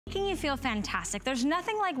making you feel fantastic. There's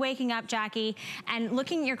nothing like waking up, Jackie, and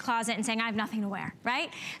looking at your closet and saying, I have nothing to wear, right?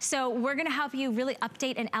 So we're gonna help you really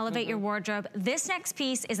update and elevate your wardrobe. This next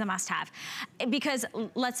piece is a must-have. Because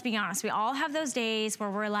let's be honest, we all have those days where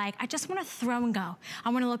we're like, I just wanna throw and go. I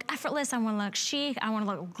wanna look effortless, I wanna look chic, I wanna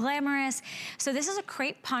look glamorous. So this is a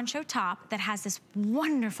crepe poncho top that has this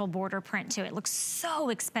wonderful border print to it. It looks so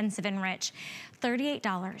expensive and rich.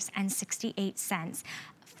 $38.68.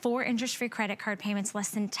 4 interest-free credit card payments, less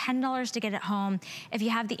than $10 to get it home. If you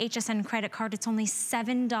have the HSN credit card, it's only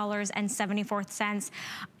 $7.74.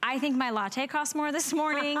 I think my latte cost more this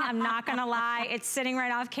morning. I'm not gonna lie. It's sitting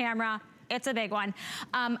right off camera. It's a big one.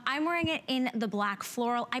 I'm wearing it in the black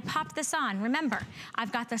floral. I popped this on. Remember,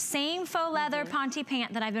 I've got the same faux leather ponte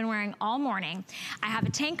pant that I've been wearing all morning. I have a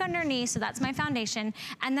tank underneath, so that's my foundation.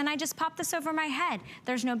 And then I just pop this over my head.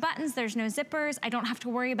 There's no buttons, there's no zippers. I don't have to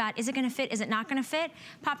worry about, is it gonna fit, is it not gonna fit?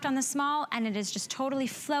 Popped on the small, and it is just totally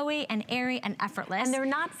flowy and airy and effortless. And they're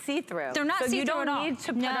not see-through. They're not see-through at all. So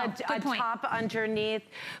you don't need to put a top underneath.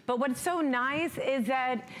 But what's so nice is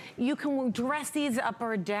that you can dress these up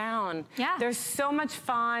or down. Yeah. They're so much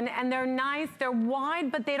fun, and they're nice. They're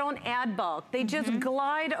wide, but they don't add bulk. They just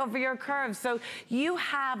glide over your curves. So you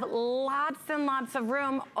have lots and lots of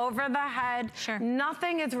room over the head. Sure.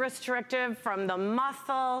 Nothing is restrictive from the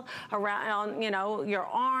muscle around, you know, your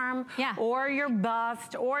arm or your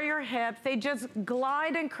bust or your hips. They just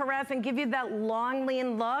glide and caress and give you that long,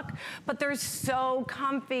 lean look, but they're so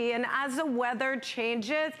comfy. And as the weather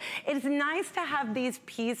changes, it's nice to have these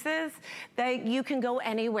pieces that you can go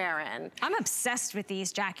anywhere in. I'm obsessed with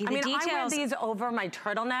these, Jackie. I wear these over my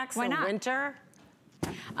turtlenecks in winter.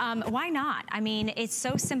 Why not? I mean, it's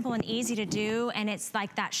so simple and easy to do, and it's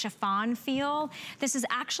like that chiffon feel. This is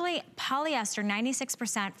actually polyester,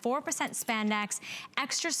 96%, 4% spandex,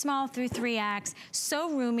 extra small through 3X, so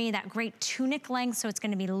roomy, that great tunic length, so it's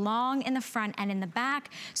gonna be long in the front and in the back,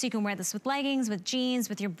 so you can wear this with leggings, with jeans,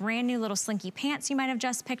 with your brand new little Slinky pants you might have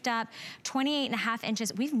just picked up, 28.5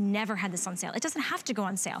 inches. We've never had this on sale. It doesn't have to go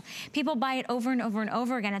on sale. People buy it over and over and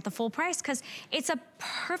over again at the full price because it's a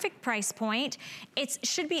perfect price point. It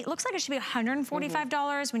looks like it should be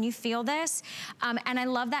 $145 when you feel this. And I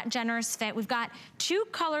love that generous fit. We've got 2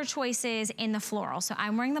 color choices in the floral. So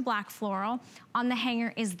I'm wearing the black floral. On the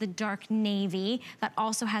hanger is the dark navy that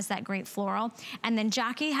also has that great floral. And then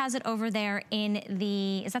Jackie has it over there in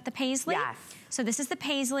the, is that the paisley? Yes. So this is the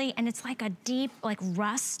paisley, and it's like a deep, like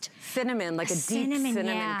rust. Cinnamon, like a deep cinnamon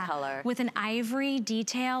color. With an ivory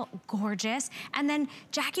detail, gorgeous. And then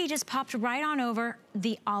Jackie just popped right on over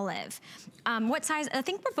the olive. What size? I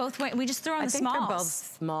think we're both, we just threw on the smalls. I think they're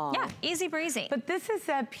both small. Yeah, easy breezy. But this is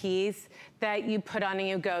that piece that you put on and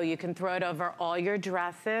you go. You can throw it over all your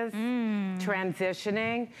dresses,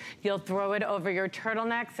 transitioning. You'll throw it over your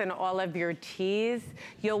turtlenecks and all of your tees.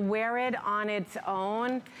 You'll wear it on its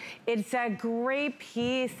own. It's a great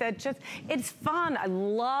piece that just, it's fun. I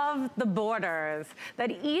love the borders, that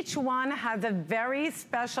each one has a very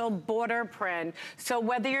special border print. So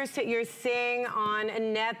whether you're seeing on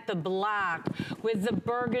Annette the black with the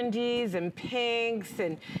burgundies and pinks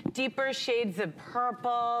and deeper shades of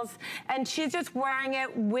purples, and she's just wearing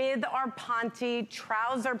it with our Ponte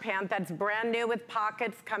trouser pant that's brand new with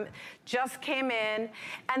pockets, just came in.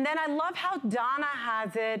 And then I love how Donna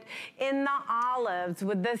has it in the olives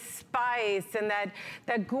with the spice and that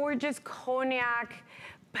gorgeous cognac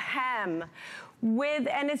hem.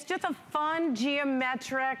 And it's just a fun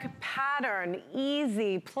geometric pattern,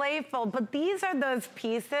 easy, playful, but these are those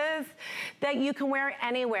pieces that you can wear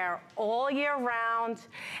anywhere, all year round.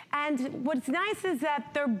 And what's nice is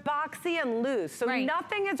that they're boxy and loose, so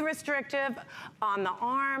nothing is restrictive on the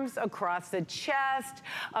arms, across the chest,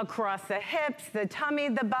 across the hips, the tummy,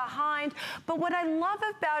 the behind. But what I love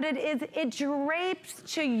about it is it drapes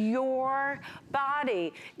to your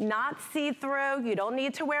body, not see-through. You don't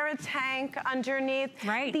need to wear a tank underneath.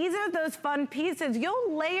 These are those fun pieces.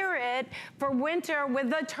 You'll layer it for winter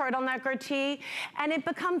with a turtleneck or tee, and it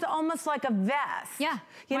becomes almost like a vest. Yeah,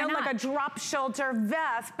 you know, like a drop shoulder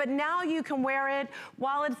vest, but now you can wear it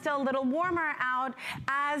while it's still a little warmer out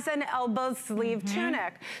as an elbow sleeve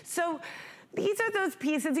tunic. So these are those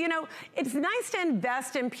pieces, you know, it's nice to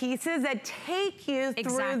invest in pieces that take you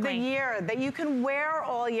through the year, that you can wear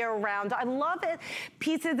all year round. I love it,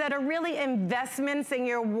 pieces that are really investments in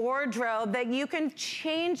your wardrobe that you can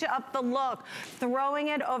change up the look, throwing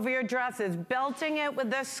it over your dresses, belting it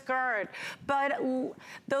with a skirt, but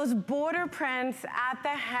those border prints at the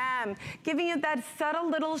hem, giving you that subtle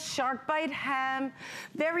little shark bite hem,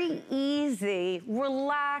 very easy,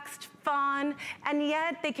 relaxed, fun, and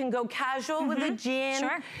yet they can go casual with a jean.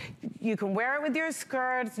 You can wear it with your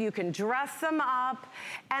skirts, you can dress them up,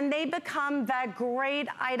 and they become that great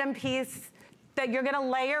item piece that you're gonna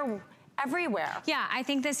layer everywhere. Yeah, I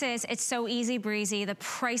think it's so easy breezy. The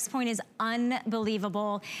price point is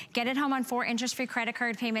unbelievable. Get it home on 4 interest-free credit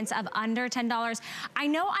card payments of under $10. I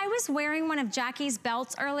know I was wearing one of Jackie's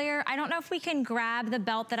belts earlier. I don't know if we can grab the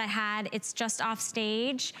belt that I had. It's just off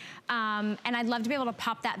stage. And I'd love to be able to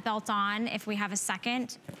pop that belt on if we have a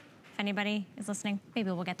second. If anybody is listening, maybe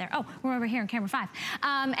we'll get there. Oh, we're over here in camera 5.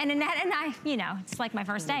 And Annette and I, you know, it's like my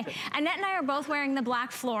first day. Annette and I are both wearing the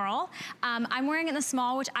black floral. I'm wearing it in the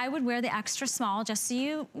small, which I would wear the extra small, just so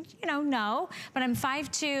you know. But I'm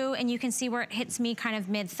 5'2", and you can see where it hits me kind of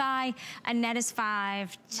mid-thigh. Annette is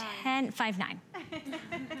 5'10", 5'9".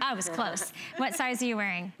 I was close. What size are you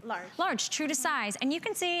wearing? Large. Large, true to size. And you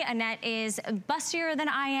can see Annette is bustier than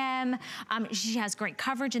I am. She has great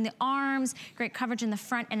coverage in the arms, great coverage in the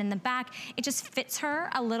front and in the back. It just fits her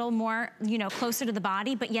a little more, you know, closer to the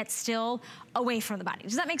body, but yet still away from the body.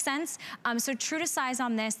 Does that make sense? So true to size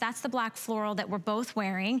on this. That's the black floral that we're both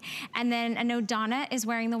wearing. And then I know Donna is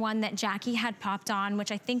wearing the one that Jackie had popped on,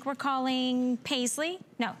 which I think we're calling Paisley.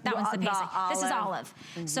 No, that one's the Paisley. This is olive.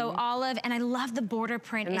 So olive, and I love the border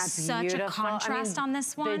print. Is such beautiful. A contrast on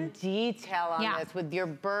this one. The detail on this with your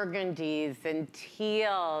burgundies and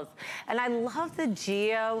teals. And I love the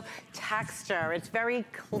geo texture. It's very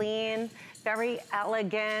clean, very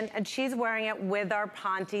elegant, and she's wearing it with our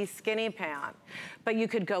Ponte skinny pant. But you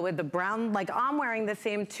could go with the brown, like I'm wearing the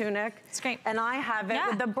same tunic. It's great. And I have it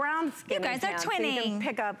with the brown skinny pant. You guys are twinning. So you can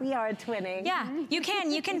pick up, we are twinning. Yeah, you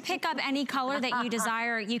can pick up any color that you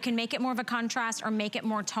desire. You can make it more of a contrast or make it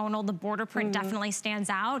more tonal. The border print definitely stands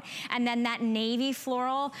out. And then that navy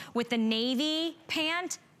floral with the navy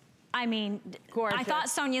pant, I mean, gorgeous. I thought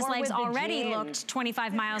Sonia's legs already looked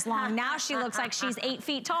 25 miles long. Now she looks like she's 8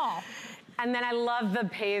 feet tall. And then I love the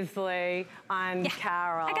paisley on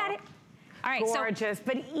Carol. I got it. All right, gorgeous,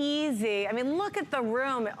 but easy. I mean, look at the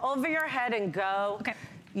room, over your head and go. Okay.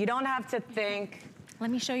 You don't have to think. Let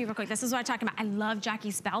me show you real quick. This is what I'm talking about. I love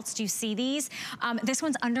Jackie's belts. Do you see these? This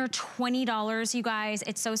one's under $20, you guys.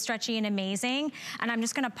 It's so stretchy and amazing. And I'm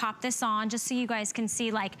just gonna pop this on just so you guys can see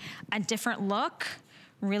like a different look.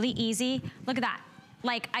 Really easy. Look at that.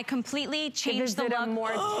 Like, I completely changed the look. More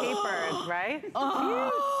tapered, right?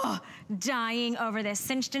 Oh, dying over this.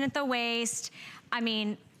 Cinched in at the waist. I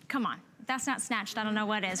mean, come on. That's not snatched. I don't know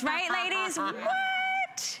what is. Right, ladies?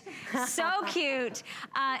 What? So cute.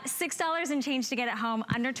 $6 and change to get it home,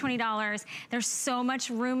 under $20. There's so much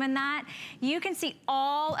room in that. You can see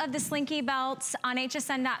all of the Slinky belts on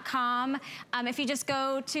hsn.com. If you just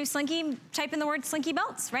go to Slinky, type in the word Slinky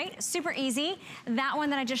belts, right? Super easy. That one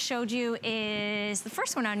that I just showed you is the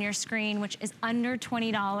first one on your screen, which is under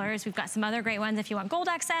 $20. We've got some other great ones if you want gold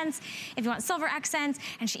accents, if you want silver accents,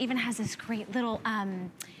 and she even has this great little,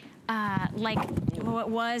 like what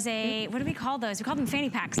was what do we call those? We call them fanny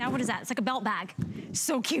packs. Now what is that? It's like a belt bag.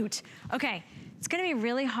 So cute. Okay, it's gonna be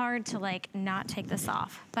really hard to like not take this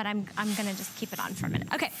off, but I'm gonna just keep it on for a minute.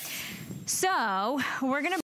 Okay, so we're gonna